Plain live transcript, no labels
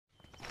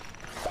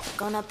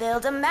Gonna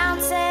build a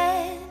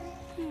mountain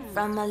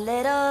from a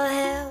little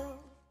hill.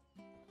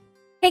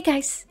 Hey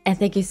guys, and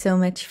thank you so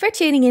much for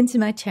tuning into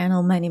my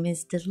channel. My name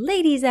is The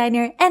Lady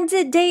Designer, and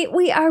today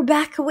we are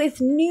back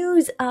with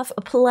news of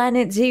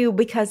Planet Zoo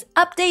because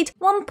update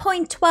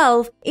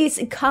 1.12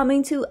 is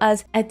coming to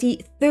us at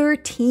the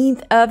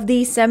 13th of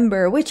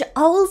December, which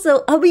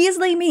also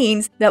obviously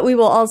means that we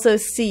will also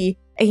see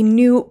a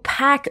new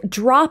pack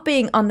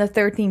dropping on the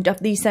 13th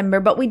of December,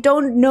 but we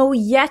don't know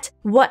yet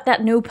what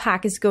that new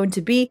pack is going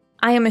to be.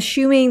 I am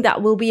assuming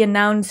that will be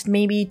announced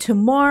maybe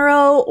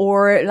tomorrow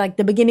or like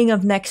the beginning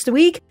of next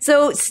week.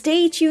 So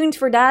stay tuned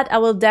for that. I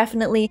will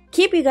definitely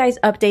keep you guys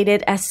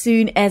updated as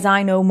soon as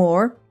I know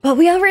more. But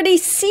we already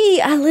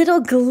see a little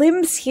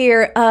glimpse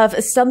here of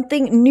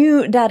something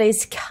new that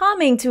is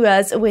coming to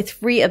us with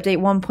free update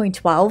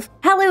 1.12.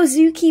 Hello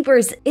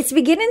zookeepers, it's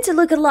beginning to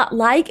look a lot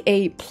like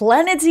a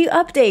Planet Zoo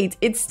update.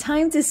 It's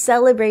time to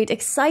celebrate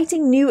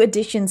exciting new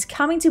additions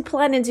coming to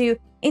Planet Zoo,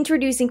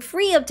 introducing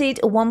free update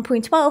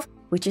 1.12,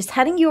 which is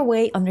heading your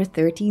way on the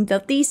 13th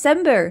of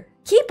December.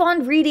 Keep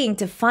on reading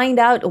to find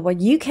out what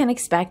you can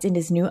expect in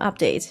this new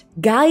update.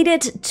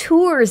 Guided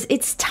tours.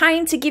 It's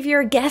time to give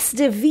your guests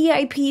the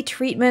VIP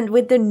treatment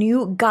with the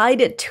new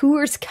guided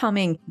tours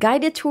coming.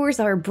 Guided tours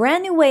are a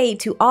brand new way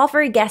to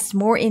offer guests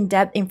more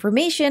in-depth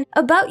information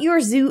about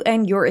your zoo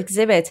and your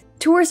exhibit.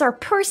 Tours are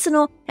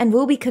personal and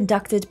will be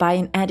conducted by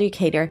an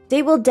educator.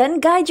 They will then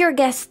guide your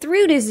guests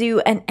through the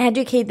zoo and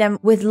educate them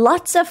with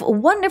lots of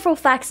wonderful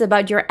facts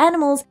about your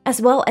animals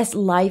as well as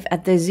life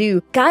at the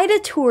zoo.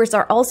 Guided tours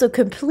are also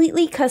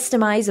completely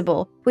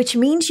customizable, which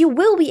means you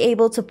will be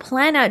able to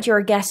plan out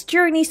your guest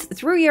journeys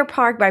through your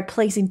park by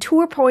placing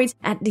tour points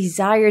at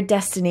desired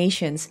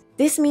destinations.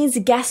 This means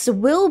guests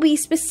will be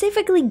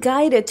specifically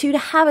guided to the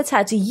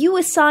habitats you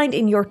assigned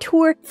in your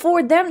tour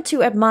for them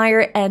to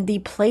admire and the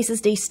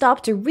places they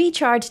stop to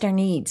recharge their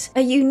needs.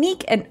 A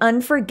unique and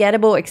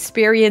unforgettable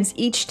experience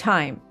each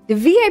time. The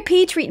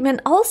VIP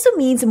treatment also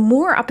means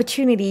more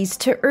opportunities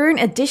to earn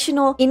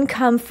additional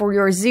income for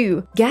your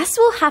zoo. Guests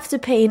will have to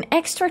pay an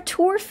extra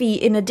tour fee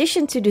in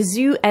addition to the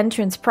zoo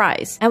entrance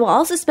price, and will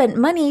also spend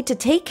money to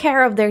take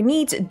care of their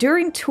needs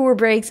during tour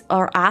breaks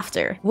or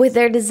after, with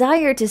their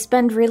desire to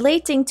spend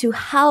relating to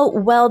how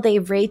well they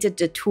rated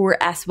the tour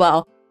as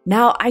well.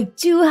 Now, I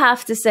do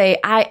have to say,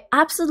 I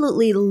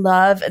absolutely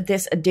love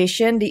this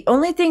addition. The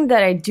only thing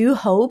that I do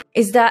hope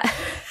is that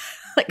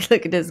like,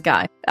 look at this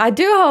guy. I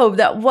do hope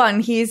that one,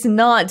 he's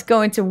not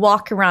going to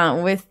walk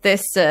around with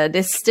this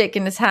stick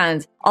in his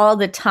hands all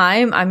the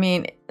time. I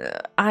mean,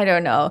 I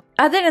don't know.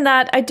 Other than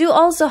that, I do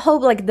also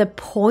hope like the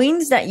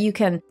points that you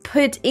can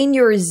put in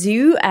your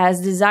zoo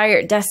as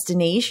desired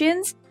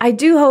destinations, I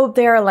do hope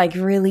they're like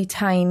really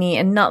tiny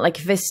and not like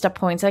Vista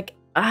points. Like,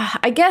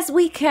 I guess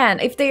we can.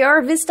 If they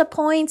are Vista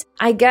points,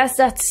 I guess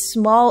that's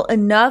small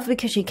enough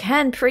because you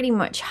can pretty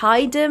much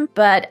hide them.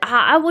 But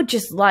I would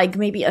just like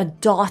maybe a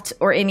dot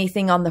or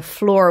anything on the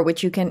floor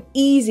which you can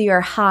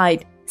easier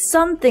hide.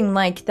 Something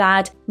like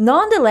that.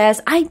 Nonetheless,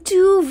 I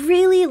do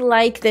really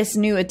like this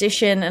new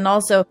addition, and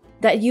also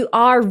that you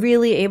are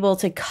really able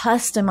to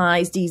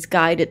customize these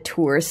guided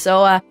tours.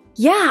 So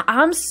yeah,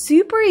 I'm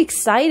super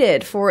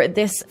excited for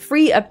this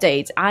free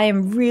update. I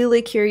am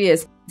really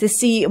curious to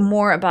see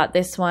more about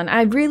this one.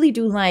 I really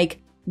do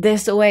like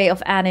this way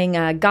of adding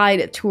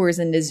guided tours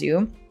in the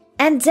zoo.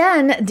 And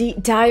then the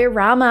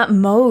Diorama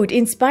Mode,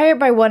 inspired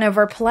by one of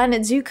our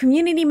Planet Zoo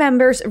community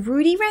members,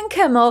 Rudy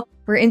Rancamo.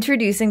 We're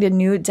introducing the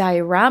new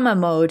Diorama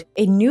Mode,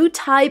 a new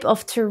type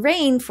of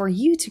terrain for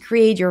you to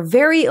create your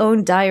very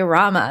own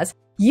dioramas.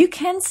 You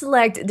can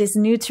select this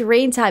new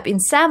terrain type in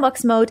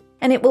Sandbox mode,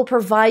 and it will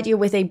provide you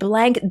with a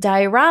blank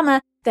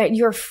diorama that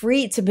you're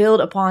free to build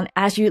upon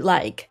as you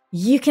like.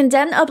 You can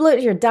then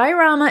upload your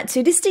diorama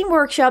to the Steam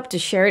Workshop to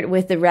share it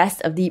with the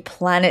rest of the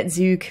Planet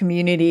Zoo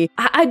community.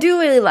 I do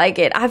really like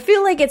it. I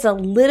feel like it's a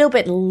little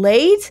bit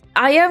late.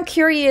 I am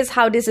curious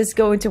how this is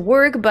going to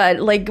work, but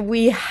like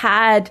we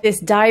had this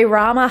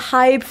diorama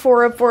hype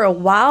for a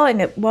while,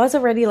 and it was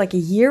already like a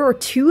year or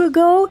two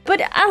ago.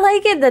 But I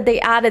like it that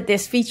they added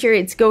this feature.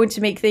 It's going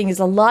to make things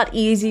a lot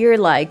easier.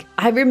 Like,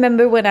 I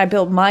remember when I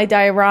built my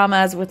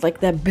dioramas with like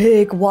the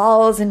big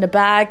walls in the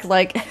back,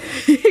 like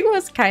it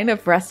was kind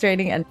of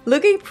frustrating and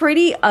looking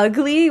pretty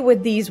ugly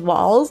with these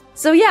walls.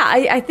 So yeah,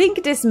 I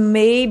think this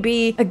may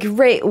be a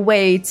great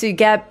way to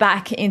get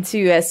back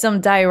into some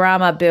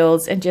diorama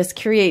builds and just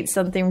create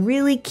something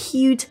really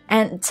cute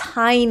and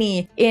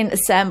tiny in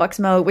Sandbox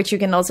mode, which you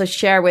can also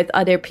share with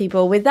other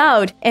people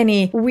without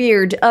any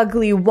weird,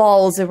 ugly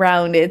walls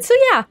around it. So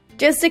yeah,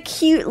 just a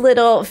cute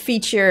little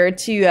feature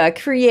to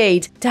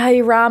create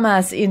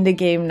dioramas in the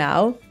game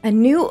now. A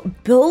new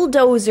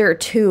Bulldozer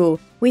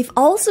Tool. We've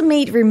also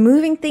made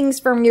removing things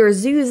from your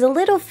zoos a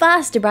little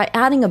faster by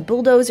adding a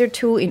Bulldozer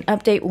Tool in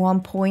update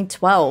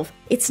 1.12.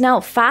 It's now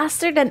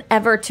faster than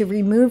ever to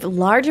remove a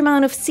large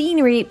amount of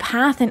scenery,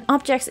 path, and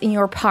objects in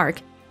your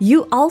park.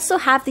 you also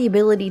have the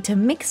ability to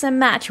mix and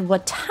match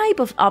what type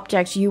of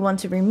objects you want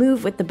to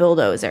remove with the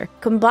bulldozer.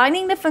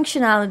 Combining the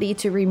functionality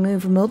to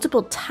remove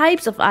multiple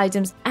types of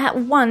items at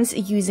once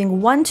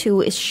using one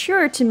tool is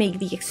sure to make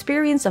the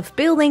experience of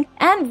building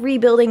and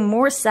rebuilding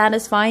more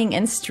satisfying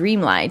and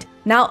streamlined.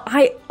 Now,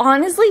 I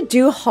honestly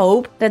do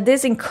hope that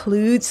this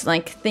includes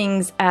like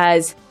things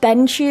as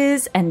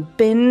benches and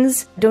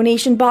bins,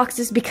 donation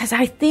boxes, because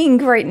I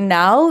think right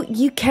now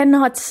you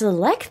cannot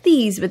select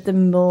these with the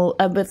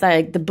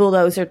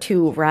bulldozer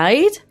tool,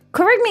 right?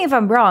 Correct me if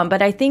I'm wrong,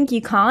 but I think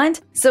you can't.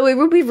 So it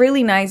would be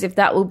really nice if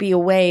that would be a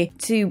way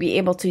to be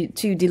able to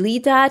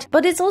delete that.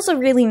 But it's also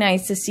really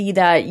nice to see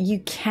that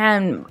you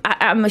can,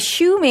 I'm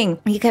assuming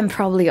you can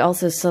probably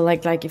also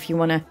select like if you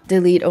want to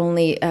delete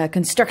only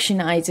construction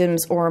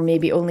items, or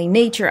maybe only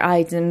nature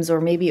items,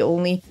 or maybe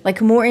only like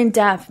more in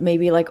depth,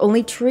 maybe like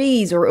only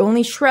trees or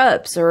only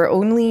shrubs or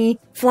only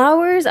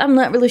flowers. I'm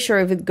not really sure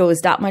if it goes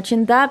that much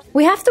in depth.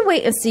 We have to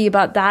wait and see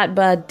about that,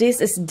 but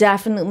this is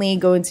definitely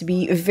going to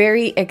be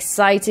very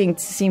exciting to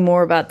see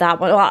more about that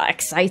one. Well,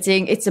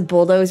 exciting, it's a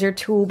bulldozer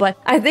tool, but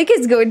I think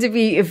it's going to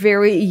be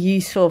very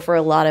useful for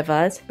a lot of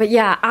us. But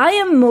yeah, I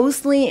am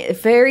mostly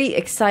very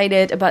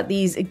excited about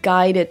these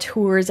guided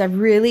tours. I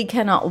really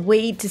cannot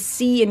wait to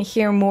see and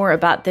hear more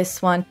about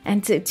this one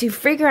and to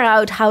figure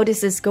out how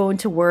this is going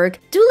to work.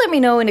 Do let me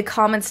know in the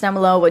comments down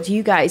below what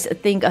you guys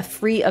think of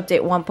free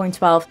update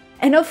 1.12.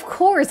 And of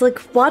course, like,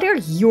 what are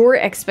your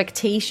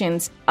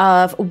expectations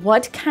of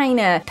what kind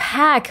of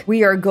pack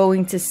we are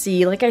going to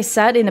see? Like I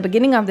said in the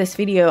beginning of this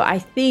video, I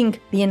think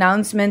the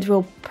announcement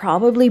will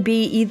probably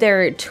be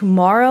either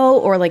tomorrow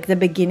or like the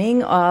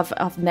beginning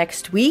of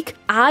next week.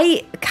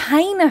 I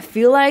kind of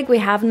feel like we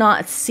have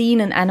not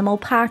seen an animal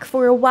pack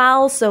for a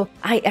while, so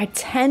I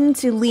tend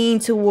to lean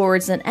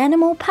towards an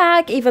animal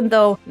pack, even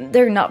though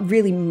they're not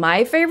really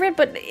my favorite,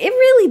 but it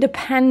really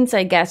depends,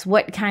 I guess,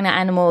 what kind of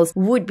animals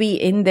would be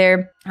in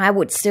there. I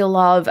would still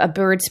love a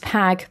birds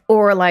pack,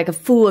 or like a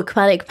full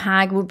aquatic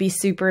pack would be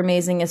super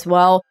amazing as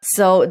well.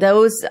 So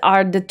those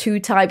are the two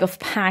type of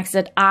packs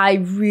that I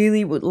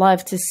really would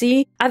love to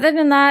see. Other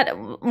than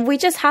that, we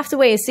just have to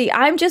wait and see.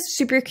 I'm just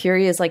super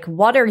curious, like,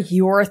 what are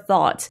your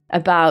thoughts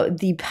about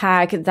the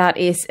pack that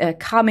is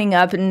coming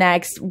up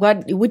next?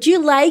 What would you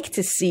like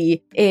to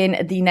see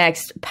in the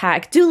next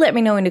pack? Do let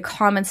me know in the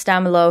comments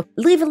down below.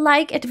 Leave a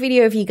like at the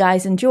video if you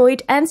guys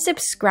enjoyed, and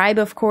subscribe,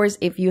 of course,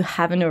 if you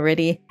haven't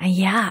already. And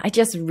yeah, I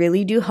just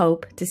really do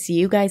hope to see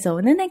you guys all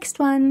in the next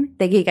one.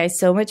 Thank you guys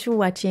so much for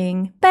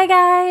watching. Bye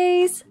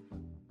guys!